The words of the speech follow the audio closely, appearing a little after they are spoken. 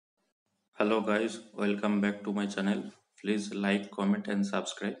Hello guys, welcome back to my channel. Please like, comment and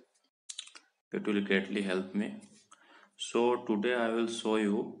subscribe. It will greatly help me. So today I will show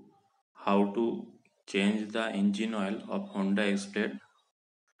you how to change the engine oil of Honda X-Blade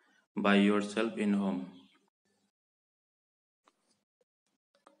by yourself in home.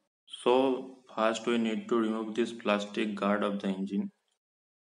 So first we need to remove this plastic guard of the engine.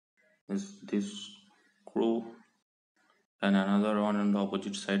 This screw and another one on the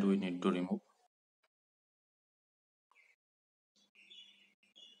opposite side we need to remove.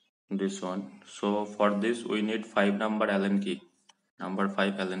 This one. So for this we need 5 number Allen key. Number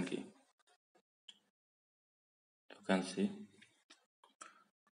 5 Allen key. You can see.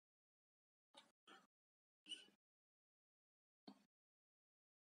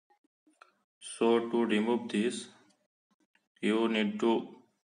 So to remove this, you need to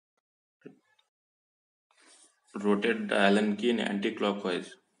rotate the Allen key in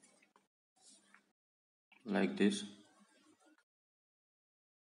anti-clockwise like this.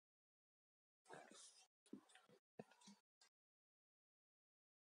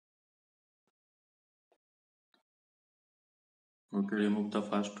 Okay, remove the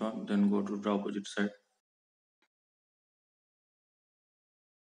first one, then go to the opposite side.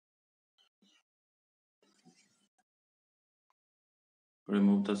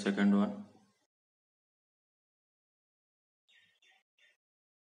 Remove the second one.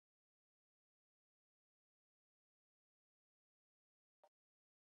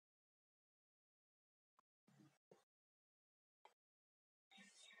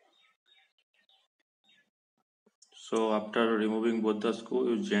 So after removing both the screw,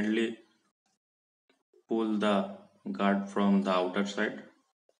 you gently pull the guard from the outer side.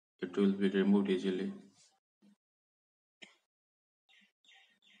 It will be removed easily.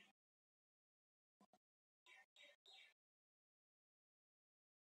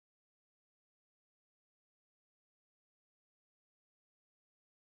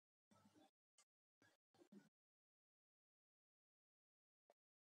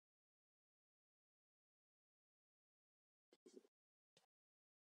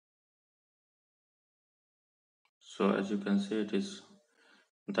 So as you can see,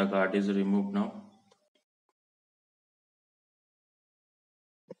 the guard is removed now.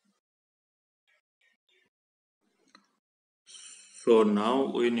 So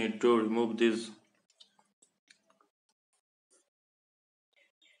now we need to remove this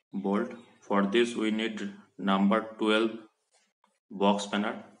bolt. For this we need number 12 box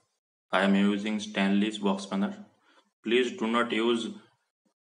spanner. I am using Stanley's box spanner. Please do not use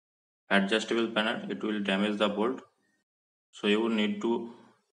adjustable panel, it will damage the bolt. So you will need to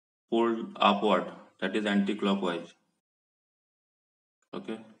pull upward, that is anti-clockwise.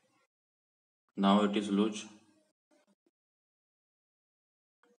 Okay, now it is loose.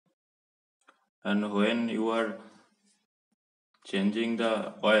 And when you are changing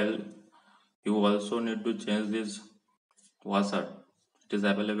the oil, you also need to change this washer. It is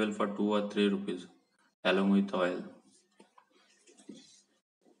available for 2 or 3 rupees along with oil.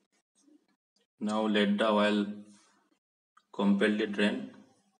 Now let the oil completely drain.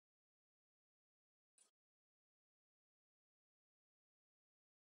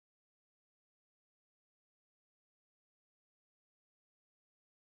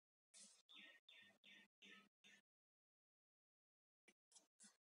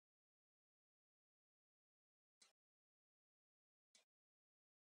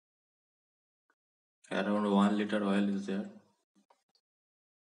 Around 1 liter oil is there.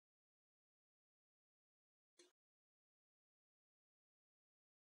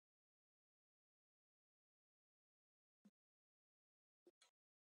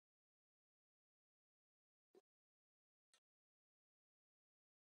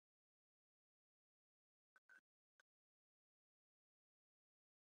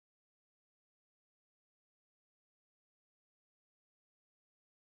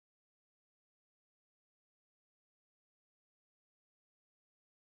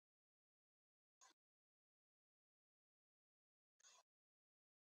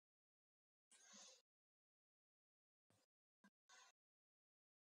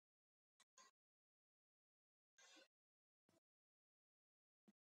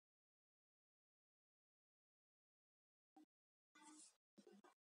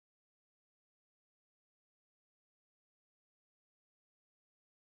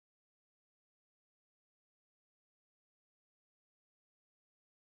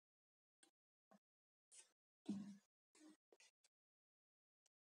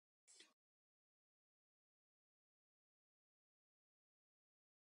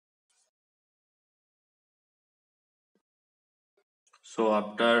 So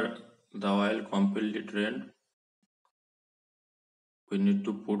after the oil completely drained, we need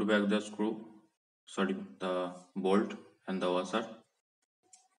to put back the screw, sorry, the bolt and the washer.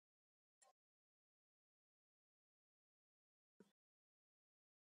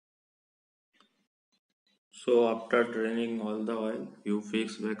 So after draining all the oil, you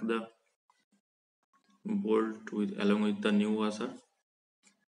fix back the bolt with along with the new washer,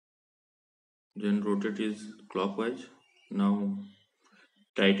 then rotate it clockwise. Now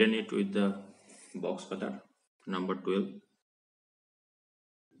tighten it with the box cutter number 12.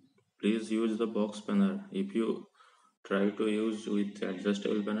 Please use the box spanner. If you try to use with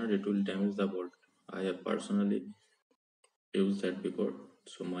adjustable spanner, it will damage the bolt. I have personally used that before,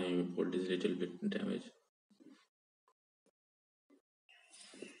 so my bolt is little bit damaged.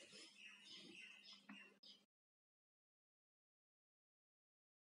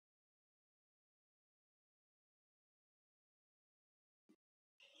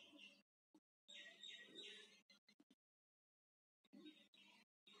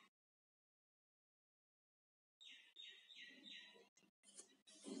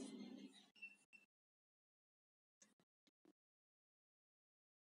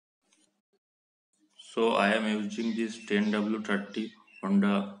 So I am using this 10W30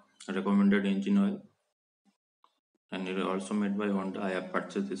 Honda recommended engine oil, and it is also made by Honda. I have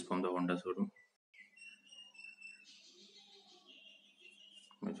purchased this from the Honda showroom,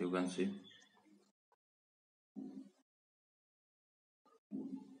 as you can see.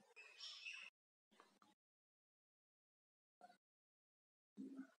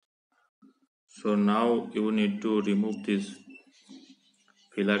 So now you need to remove this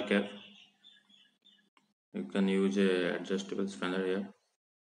filler cap. You can use a adjustable spanner here,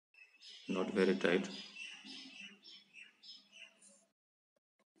 not very tight.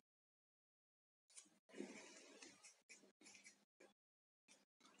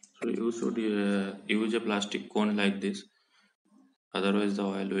 So you should use a plastic cone like this, otherwise the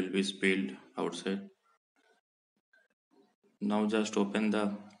oil will be spilled outside. Now just open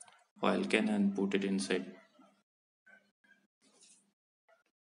the oil can and put it inside.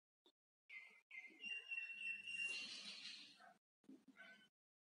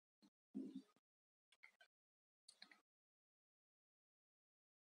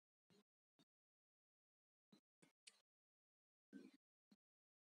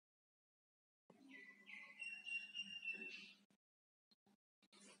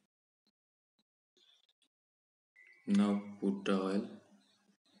 Now put the oil.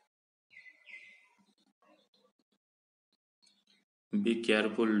 Be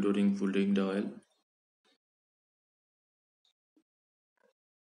careful during putting the oil.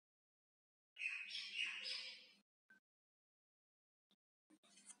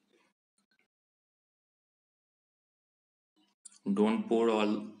 Don't pour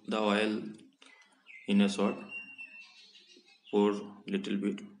all the oil in a shot. Pour little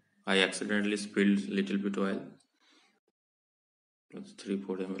bit. I accidentally spilled little bit oil. That's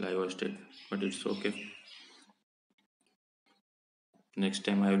 3-4 ml I wasted, but it's okay. Next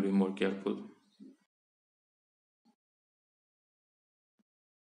time I will be more careful.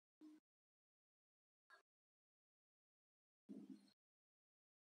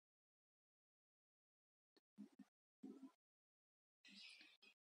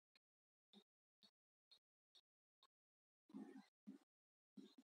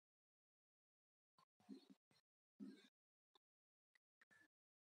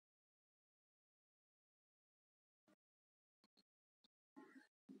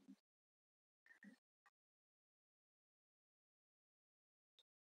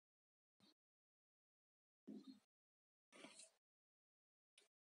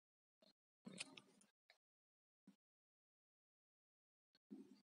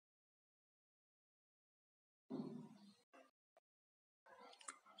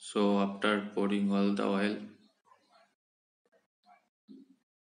 So after pouring all the oil,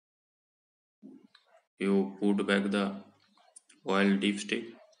 you put back the oil dipstick.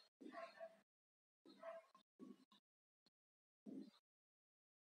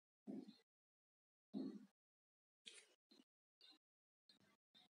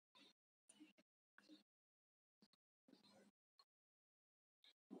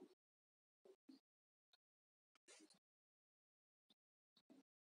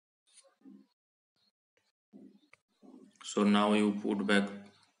 So now you put back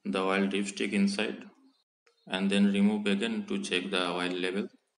the oil dipstick inside and then remove again to check the oil level.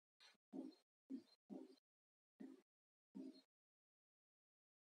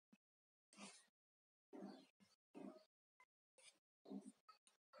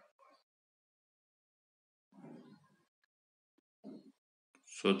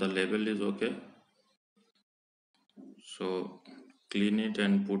 So the label is okay. So clean it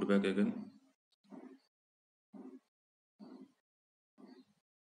and put back again.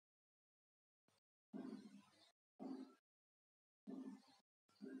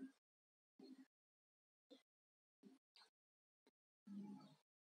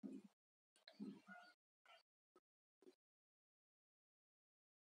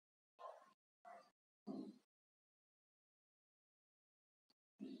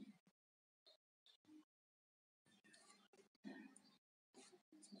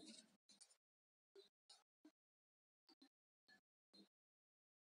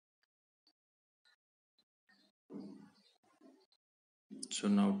 So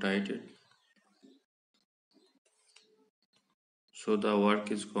now tight it. So the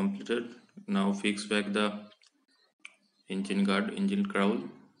work is completed. Now fix back the engine guard, engine cowl.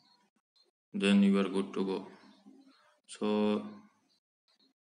 Then you are good to go. So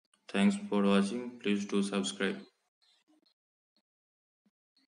thanks for watching. Please do subscribe.